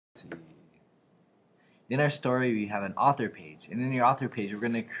see. In our story, we have an author page, and in your author page, we're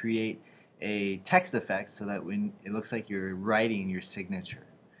going to create a text effect so that when it looks like you're writing your signature.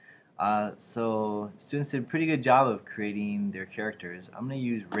 So students did a pretty good job of creating their characters. I'm going to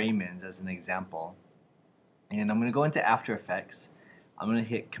use Raymond as an example, and I'm going to go into After Effects. I'm going to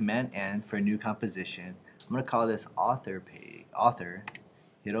hit Command N for a new composition. I'm going to call this author page. Author.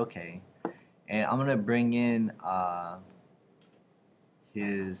 Hit OK, and I'm going to bring in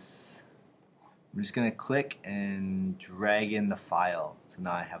his. I'm just going to click and drag in the file. So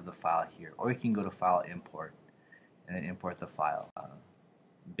now I have the file here. Or you can go to File, Import, and then import the file.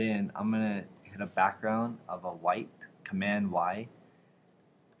 Bin, I'm going to hit a background of a white, Command Y,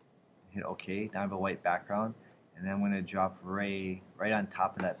 hit OK. Now I have a white background, and then I'm going to drop Ray right on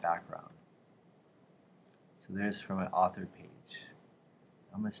top of that background. So there's from an author page.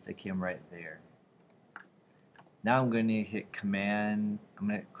 I'm going to stick him right there. Now I'm going to hit Command, I'm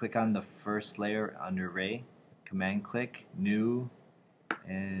going to click on the first layer under Ray, Command click, New,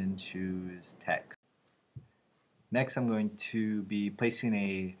 and choose Text. Next I'm going to be placing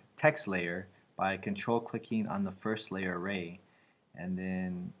a text layer by control clicking on the first layer Ray, and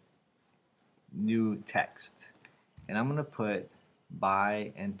then New Text. And I'm going to put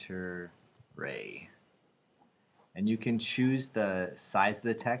by Enter Ray. And you can choose the size of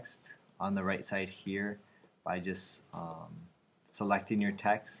the text on the right side here by just selecting your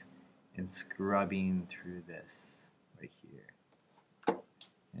text and scrubbing through this right here.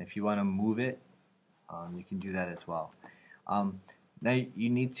 And if you want to move it, you can do that as well. Now you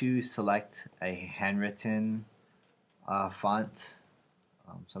need to select a handwritten font.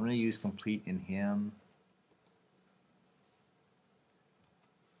 So I'm going to use Complete in Him.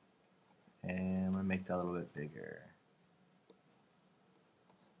 And I'm going to make that a little bit bigger.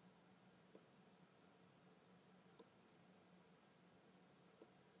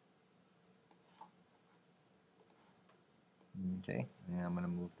 Okay, and I'm going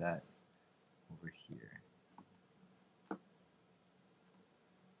to move that over here.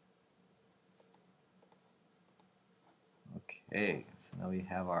 Okay, so now we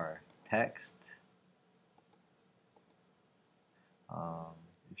have our text.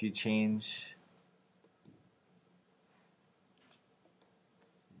 If you change,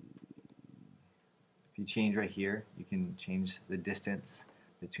 right here, you can change the distance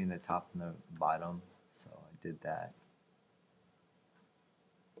between the top and the bottom. So I did that.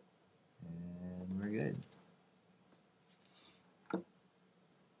 And we're good.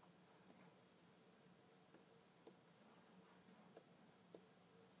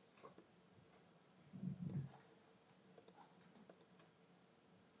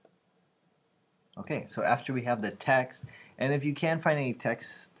 Okay, so after we have the text, and if you can't find any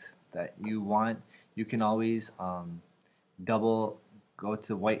text that you want, you can always go to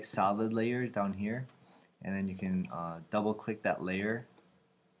the white solid layer down here, and then you can double click that layer,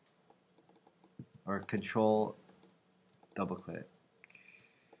 or control double click.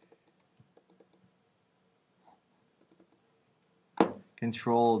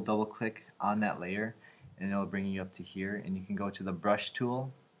 Control double click on that layer, and it'll bring you up to here, and you can go to the brush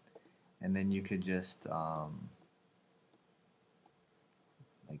tool, and then you could just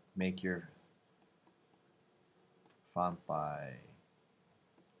like make your font by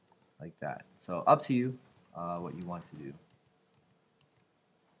like that. So up to you what you want to do.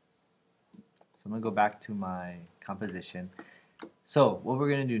 So I'm going to go back to my composition. So what we're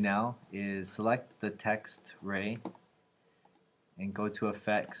going to do now is select the text Ray and go to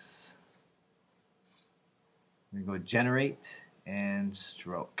Effects. We're going to go Generate and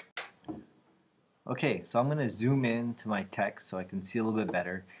Stroke. Okay, so I'm going to zoom in to my text so I can see a little bit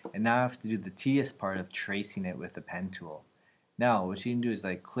better, and now I have to do the tedious part of tracing it with the pen tool. Now what you can do is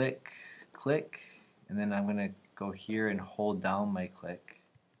like click, click, and then I'm going to go here and hold down my click,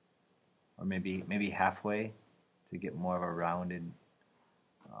 or maybe halfway to get more of a rounded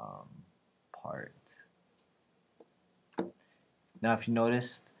part. Now if you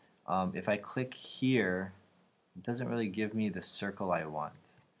notice, if I click here, it doesn't really give me the circle I want.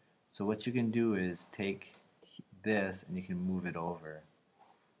 So what you can do is take this and you can move it over.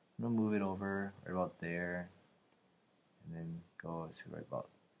 I'm going to move it over right about there, and then go to right about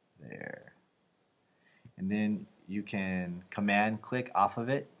there. And then you can command click off of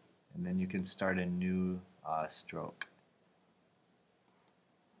it, and then you can start a new stroke.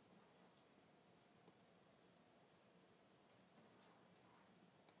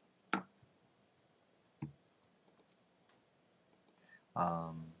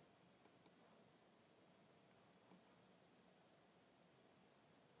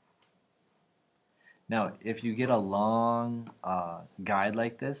 Now, if you get a long guide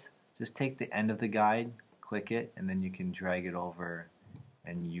like this, just take the end of the guide, click it, and then you can drag it over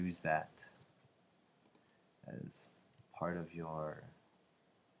and use that as part of your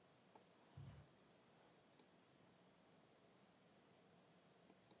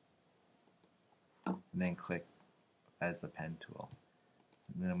and then click as the pen tool.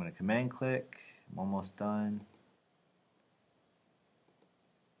 And then I'm going to command click. I'm almost done.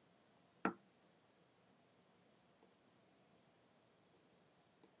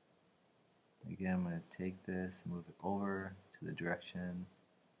 Again, I'm going to take this and move it over to the direction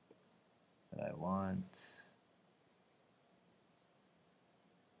that I want.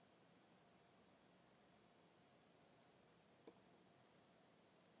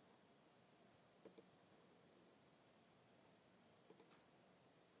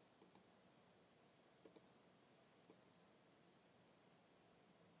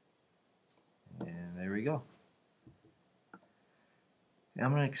 And there we go. And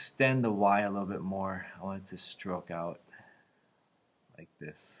I'm going to extend the Y a little bit more. I want it to stroke out like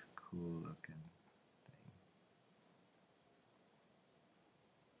this. Cool looking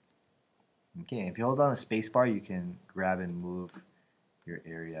thing. Okay, if you hold on a space bar, you can grab and move your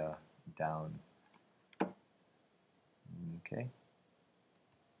area down. Okay.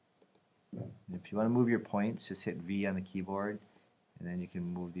 And if you want to move your points, just hit V on the keyboard, and then you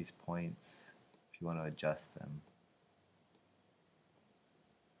can move these points if you want to adjust them.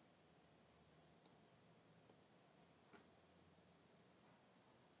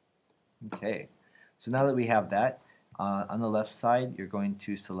 Okay, so now that we have that, on the left side, you're going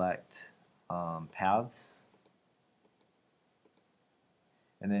to select paths,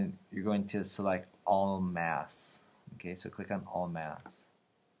 and then you're going to select all mass. Okay, so click on all mass.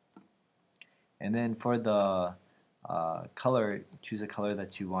 And then for the color, choose a color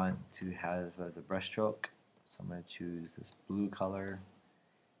that you want to have as a brush stroke. So I'm going to choose this blue color,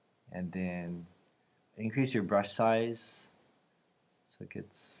 and then increase your brush size so it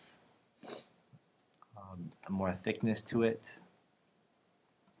gets more thickness to it.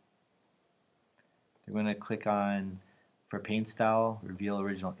 We're going to click on, for paint style, reveal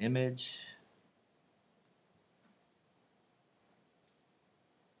original image.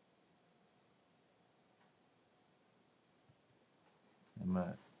 I'm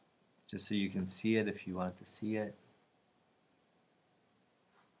gonna, just so you can see it if you want to see it.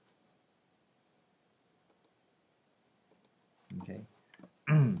 Okay.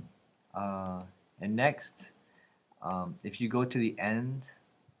 And next, if you go to the end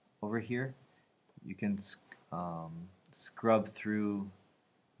over here, you can scrub through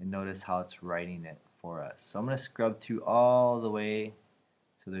and notice how it's writing it for us. So I'm going to scrub through all the way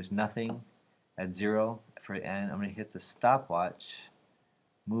so there's nothing at 0 for end. I'm going to hit the stopwatch,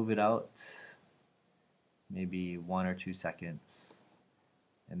 move it out maybe 1 or 2 seconds,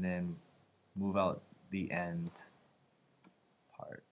 and then move out the end